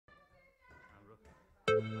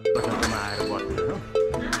बसन्तमा आएर बस्दैछौँ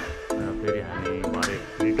र फेरि हामी भरे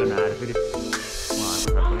रिटर्न आएर फेरि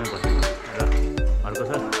उहाँहरूको साथमै बस्छौँ र अर्को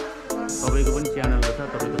छ तपाईँको पनि च्यानल छ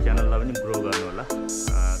तपाईँको च्यानललाई पनि ग्रो गर्नु होला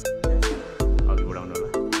अघि बढाउनु होला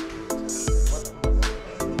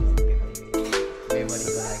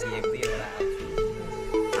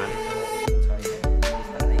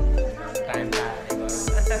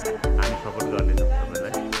हामी सपोर्ट गर्नेछौँ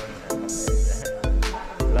तपाईँलाई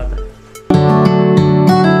ल त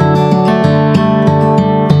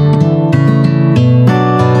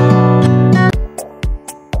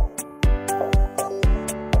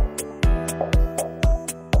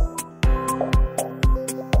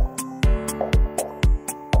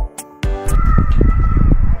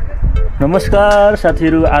नमस्कार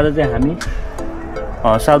साथीहरू, आज चाहिँ हामी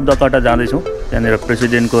साउथ डकोटा जाँदैछौँ। त्यहाँनिर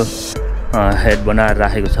प्रेसिडेन्टको हेड बनाएर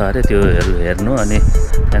राखेको छ अरे, त्योहरू हेर्नु अनि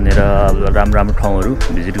त्यहाँनिर राम्रो राम्रो ठाउँहरू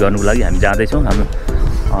भिजिट गर्नुको लागि हामी जाँदैछौँ। हाम्रो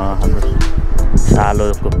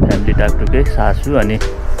सालोको फ्यामिली टाकटुकै सासू अनि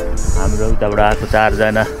हाम्रो उताबाट आएको 4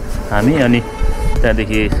 जना हामी अनि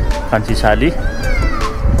त्यहाँदेखि कान्छी साली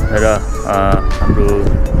र हाम्रो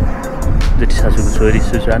जेठी सासूको छोरी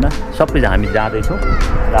सुसाना सबै हामी जाँदैछौँ।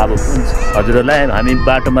 र अब हजुरहरूलाई हामी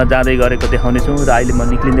बाटोमा जाँदै गरेको देखाउनेछौँ र अहिले म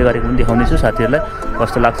निक्लिँदै गरेको पनि देखाउनेछु। साथीहरूलाई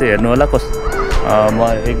कस्तो लाग्छ हेर्नु होला। म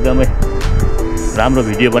एकदमै राम्रो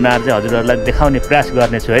भिडियो बनाएर चाहिँ हजुरहरूलाई देखाउने प्रयास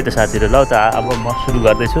गर्नेछु है त साथीहरू। ल त अब म सुरु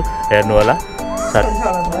गर्दैछु, हेर्नु होला।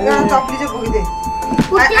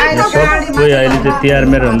 सबै अहिले चाहिँ तयार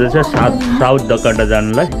मेरो हुँदैछ साउथ डकोटा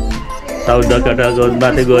जानुलाई। साउथ डकोटाको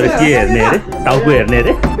माथि गएर के हेर्ने अरे, टाउको हेर्ने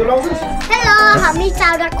अरे।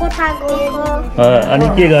 अनि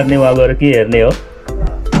के गर्ने वहाँ गएर के हेर्ने हो?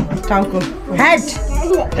 टाउको हेड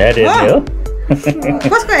हेर्ने हो।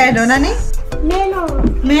 कसको हेड हो नानी?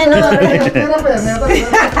 मेरो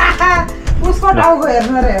उसको टाउको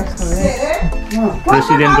हेर्नु रे।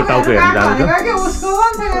 प्रेसिडेन्टको टाउको हेर्नु जान्छ।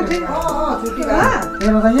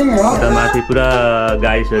 यता माथि पुरा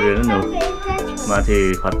गाइसहरू हेर्नु न, माथि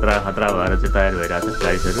खतरा खतरा भएर चाहिँ तयार भइरहेको छ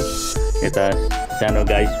गाइसहरू। यता सानो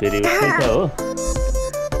गाइस फेरि उस्तै छ हो,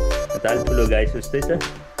 यता ठुलो गाइस उस्तै छ,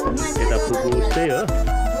 यता फुपू उस्तै हो।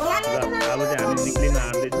 र अब चाहिँ हामी निक्लिन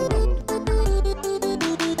आँट्दैछौँ।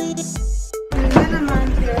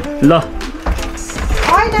 ल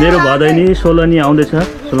मेरो भदैनी सोलमी आउँदैछ।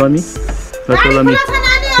 सोलमी र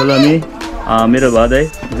सोलमी मेरो भदै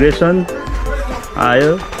ग्रेसन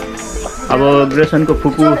आयो। अब ग्रेसनको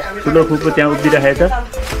फुपू, ठुलो फुपू त्यहाँ उभिराखेको छ।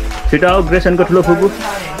 छिटो आऊ, ग्रेसनको ठुलो फुपू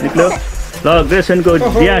निक्ल्यो। ल ग्रेसनको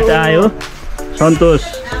ड्याड आयो, सन्तोष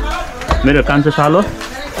मेरो कान्छो सालो।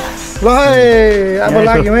 ल अब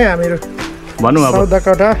लाग्यौँ है हामीहरू भनौँ अब। साउथ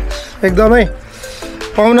डकोटा एकदमै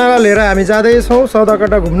पाहुनालाई लिएर हामी जाँदैछौँ साउथ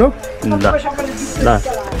डकोटा घुम्नु। ल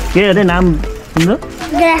के अरे नाम तिम्रो?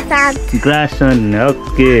 ग्रासन।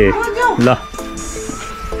 ओके ल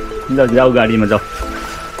ल जाऊ गाडीमा जाऊ।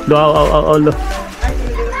 ल आऊ ल।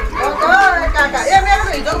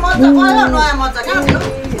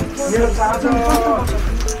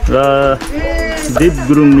 र दीप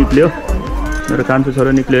गुरुङ निक्ल्यो, मेरो कान्छो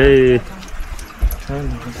छोरो निक्ल्यो है।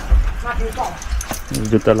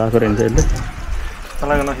 जुत्ता लगाएको रहेछ यसले।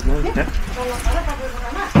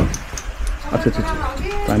 अच्छा अच्छा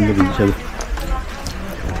पानीले भिजिसक्यो।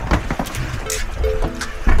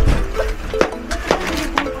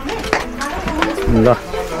 ल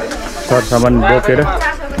सर सामान बोकेर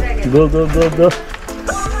गो गो गो गो।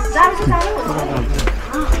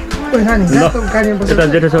 ल यता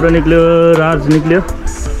जेठो छोरो निक्ल्यो, राज निक्ल्यो।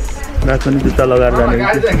 राज पनि जुत्ता लगाएर जाने।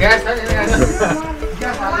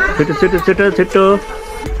 छिटो छिटो छिटो छिटो,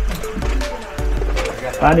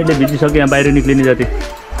 पानीले भिजिसक्यो यहाँ बाहिर निक्लिने जति।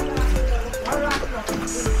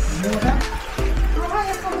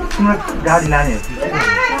 गाडी लाने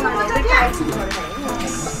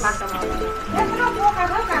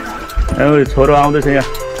छोरो आउँदैछ यहाँ,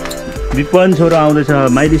 विपन छोरो आउँदैछ,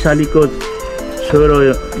 माइली सालीको छोरो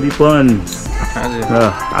विपन।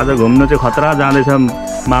 आज घुम्नु चाहिँ खतरा जाँदैछ,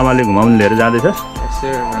 मामाले घुमाउनु लिएर जाँदैछ।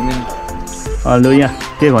 ल यहाँ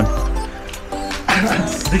के भन्?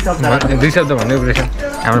 2 शब्द भन्ने रहेछ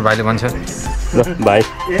हाम्रो भाइले भन्छ। ल भाइ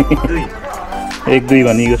 1-2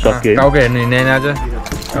 भनेको सक्यो। टाउको हेर्नु हिँडेन आज,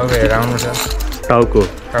 टाउको हेरेर आउनु छ। टाउको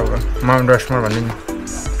माउन्ट रसमोर भन्ने नि,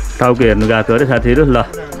 टाउको हेर्नु गएको अरे साथीहरू। ल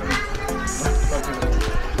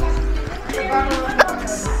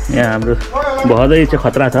यहाँ हाम्रो भदै चाहिँ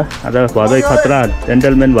खतरा छ आज, भदै खतरा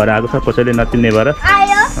जेन्टलमेन भएर आएको छ, कसैले नचिन्ने भएर।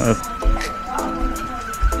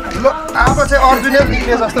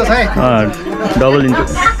 डबल इन्टु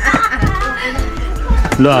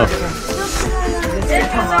ल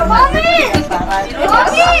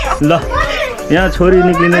ल यहाँ छोरी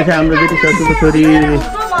निक्लिँदैछ, हाम्रो जेठी सासूको छोरी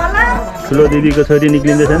ठुलो दिदीको छोरी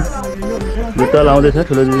निक्लिँदैछन् जुत्ता लाउँदैछ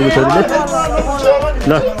ठुलो दिदीको छोरीले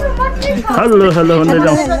ल हेलो हेलो भन्दै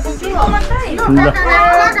जाउँ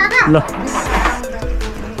ल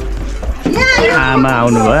आमा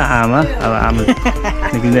आउनुभयो आमा अब आमा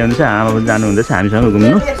निक्लिँदै हुनुहुन्छ आमा पनि जानुहुँदैछ हामीसँग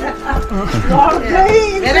घुम्नु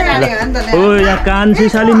ओ यहाँ कान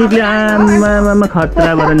सिसाली निक्ल्यो आमामा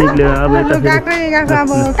खतराबाट निक्ल्यो अब यता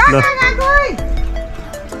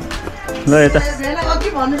ल यता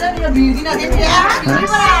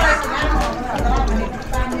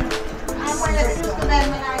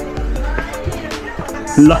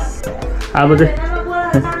ल अब चाहिँ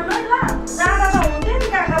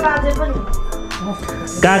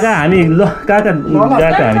काका हामी ल काका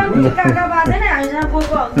हामी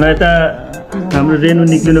ल यता हाम्रो रेनु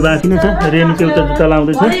निक्लिनु बाँकी नै छ रेनु चाहिँ उता जुत्ता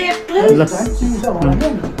लाउँदैछ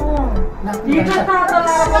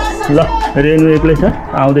ल रेनु एक्लै छ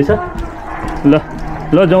आउँदैछ ल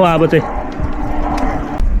ल जाउँ अब चाहिँ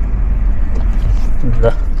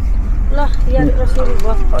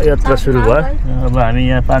यात्रा सुरु भयो अब हामी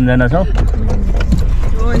यहाँ 5 जना छौँ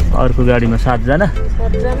अर्को गाडीमा 7 जना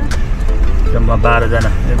जम्मा 12 जना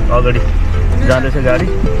अगाडि जाँदैछ गाडी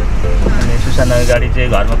अनि सुसानाको गाडी चाहिँ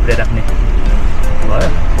घरमा पुऱ्याइ राख्ने भयो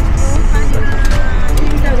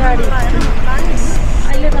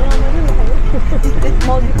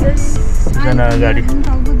सुसानाको गाडी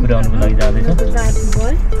पुऱ्याउनुको लागि जाँदैछ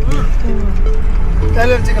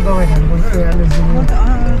एलर्जीको दबाई खानुपर्छ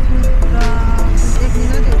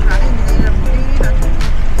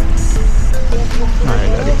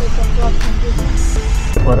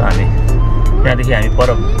पर हामी त्यहाँदेखि हामी पर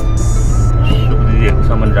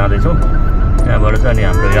सुकुदिदीहरूकोसम्म जाँदैछौँ त्यहाँबाट चाहिँ अनि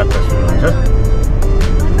हाम्रो यात्रा सुरु हुन्छ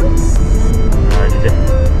अहिले चाहिँ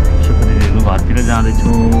सुकुदिदीहरूको घरतिर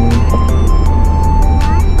जाँदैछौँ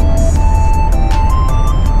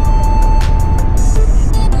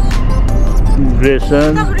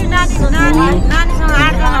ग्रेसन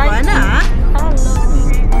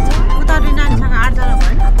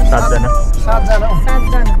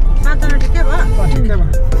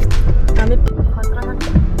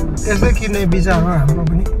यसै किन्ने विचार हो हाम्रो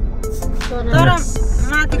पनि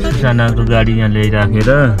सुसानाको गाडी यहाँ ल्याइराखेर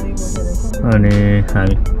अनि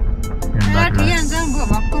हामी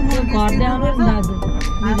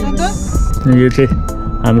यो चाहिँ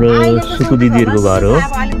हाम्रो सुकु दिदीहरूको घर हो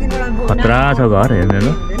खतरा छ घर हेर्नु ल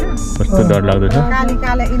कस्तो डर लाग्दो छ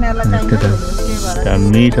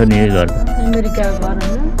दामी छ नि यो घर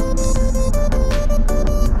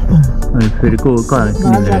अनि फेरि को कता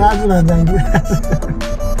हिँडेको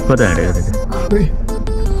थियो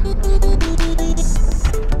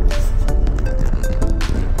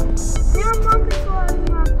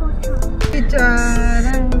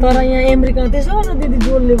तर यहाँ अमेरिका त्यसो गर्छ दिदी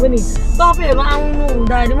जोडले पनि तपाईँहरू आउनु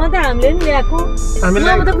हुँदाखेरि मात्रै हामीले नि ल्याएको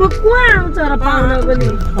नभए त कुवा आउँछ र पाहुना पनि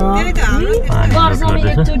वर्षमा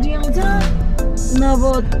एकचोटि आउँछ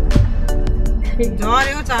नभए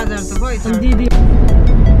दिदी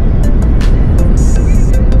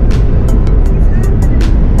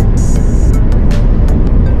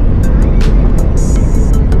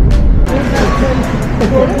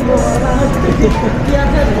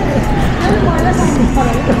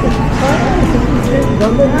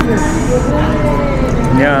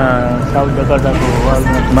यहाँ साउथ डकोटाको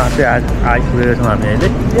वालमार्टमा चाहिँ आइपुगेका छौँ हामी अहिले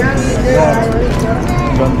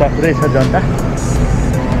जनता पुरै छ जनता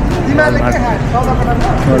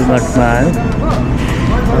वालमार्टमा आयो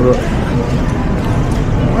अब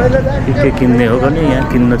के किन्ने हो भने यहाँ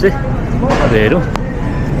किन्न चाहिँ अब हेरौँ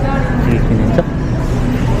के किनिन्छ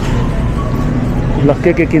ल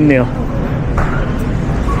के किन्ने हो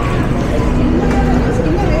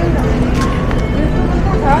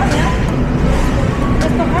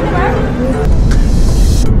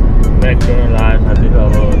McDonald आयो साथीहरू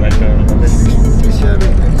अब McDonald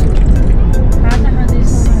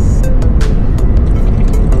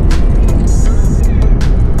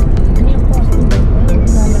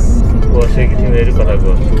बसेकी थियौँ फेरि कता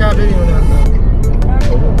गयो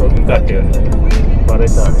काट्यो परै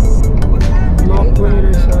छ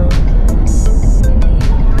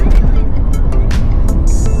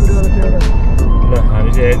ल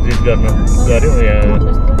हामी चाहिँ एक्जिट गर्न गऱ्यौँ यहाँ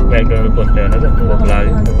McDonald पस्ने होइन त भोक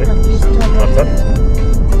लाग्यो सबै हर्छन्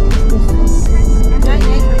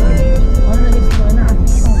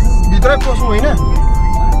भित्रै पसौँ होइन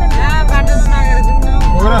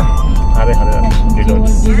खाँदै खाँदै ढिलो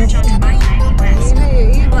हुन्छ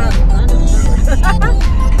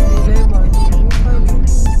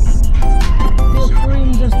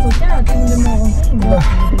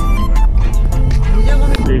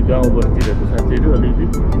गाउँ बस्तीहरूको साथीहरू अलिकति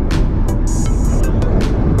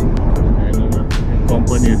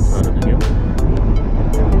कम्पनीहरू छ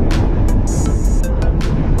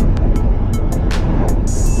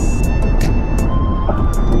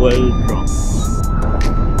वेल ड्रम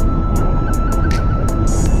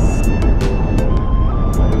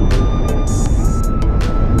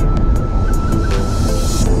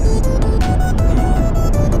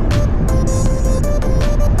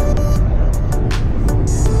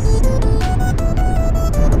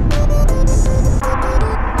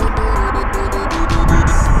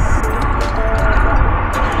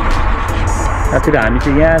साथीहरु हामी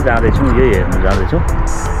चाहिँ यहाँ जाँदैछौँ यो हेर्न जाँदैछौँ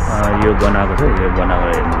यो बनाएको छ यो बनाएको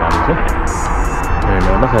हेर्न जाँदैछौँ हेर्नु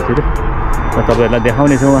होला साथीहरु तपाईहरुलाई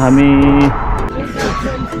देखाउने छौँ हामी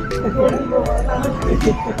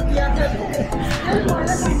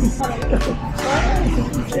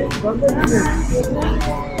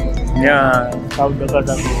यहाँ साउथ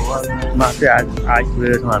डकोटामा चाहिँ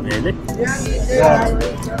आइपुगेका छौँ हामी अहिले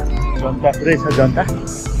जनता पुरै छ जनता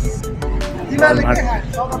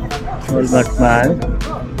वलमार्टमा आयो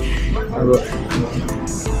अब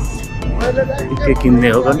के किन्ने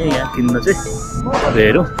हो भने यहाँ किन्न चाहिँ अब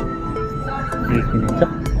हेरौँ के किनिन्छ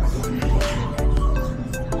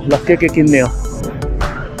ल के किन्ने हो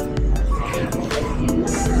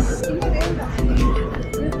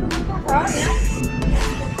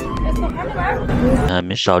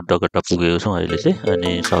हामी साउथ डकोटा पुगेको छौँ अहिले चाहिँ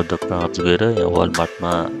अनि साउथ डकोटामा पुगेर यहाँ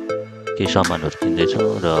वलमार्टमा केही सामानहरू किन्दैछौँ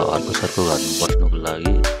र अर्को सर्को घरमा बस्नुको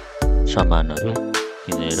लागि सामानहरू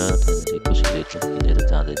किनेर त्यहाँदेखि खुसीले किनेर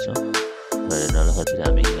जाँदैछौँ र हेर्नलाई खातिर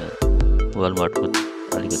हामी यहाँ वलमार्टको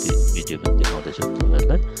अलिकति भिडियो पनि देखाउँदैछौँ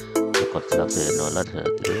तपाईँहरूलाई कस्तो लाग्छ हेर्नु होला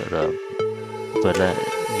साथीहरू र तपाईँहरूलाई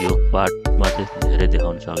यो पार्टमा चाहिँ धेरै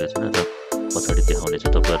देखाउन सकेको छैन र पछाडि देखाउनेछु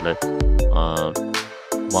तपाईँहरूलाई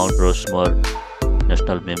माउन्ट रसमोर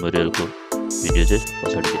नेसनल मेमोरियलको भिडियो चाहिँ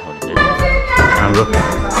पछाडि देखाउने हाम्रो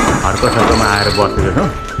अर्को सर्कलमा आएर बसेको छौँ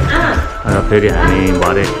र फेरि हामी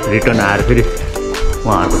भरे रिटर्न आएर फेरि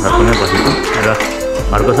उहाँहरूको सर्कलमै बसेको र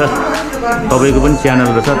अर्को सर तपाईँको पनि च्यानल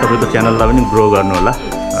रहेछ तपाईँको च्यानललाई पनि ग्रो गर्नु होला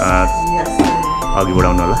अघि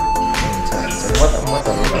बढाउनु होला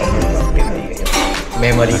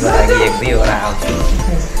मेमोरीको लागि एक दुईवटा आउँछु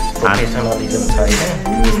प्रोफेसनलिजम छैन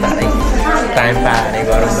बिस्तारै टाइम पाएर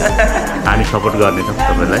गरौँ हामी सपोर्ट गर्नेछौँ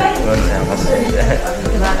तपाईँलाई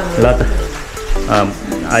ल त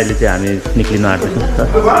अहिले चाहिँ हामी निक्लिन आँट्दैछौँ सर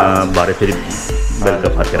भरे फेरि बेलुका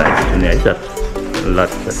फर्केर आइपुग्छौँ नि है सर ल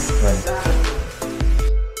सर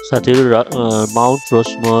साथीहरू माउन्ट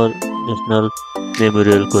रसमोर नेसनल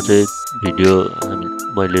मेमोरियलको चाहिँ भिडियो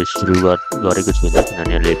मैले सुरु गरेको छुइनँ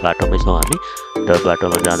किनभने अहिले बाटोमै छौँ हामी र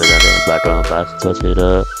बाटोमा जाँदा बाटोमा बास चसेर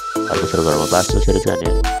अर्को घरमा बास चसेर जाने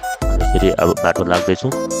फेरि अब बाटो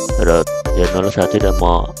लाग्दैछौँ र हेर्नु होला साथीहरू म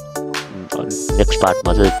नेक्स्ट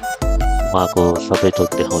पार्टमा चाहिँ उहाँको सबै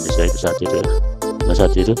थोक देखाउने छु है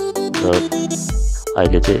साथीहरू र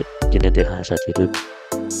अहिले चाहिँ किन देखाएँ साथीहरू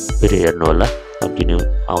फेरि हेर्नु होला कन्टिन्यू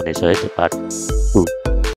आउनेछ है त्यो पार्ट 2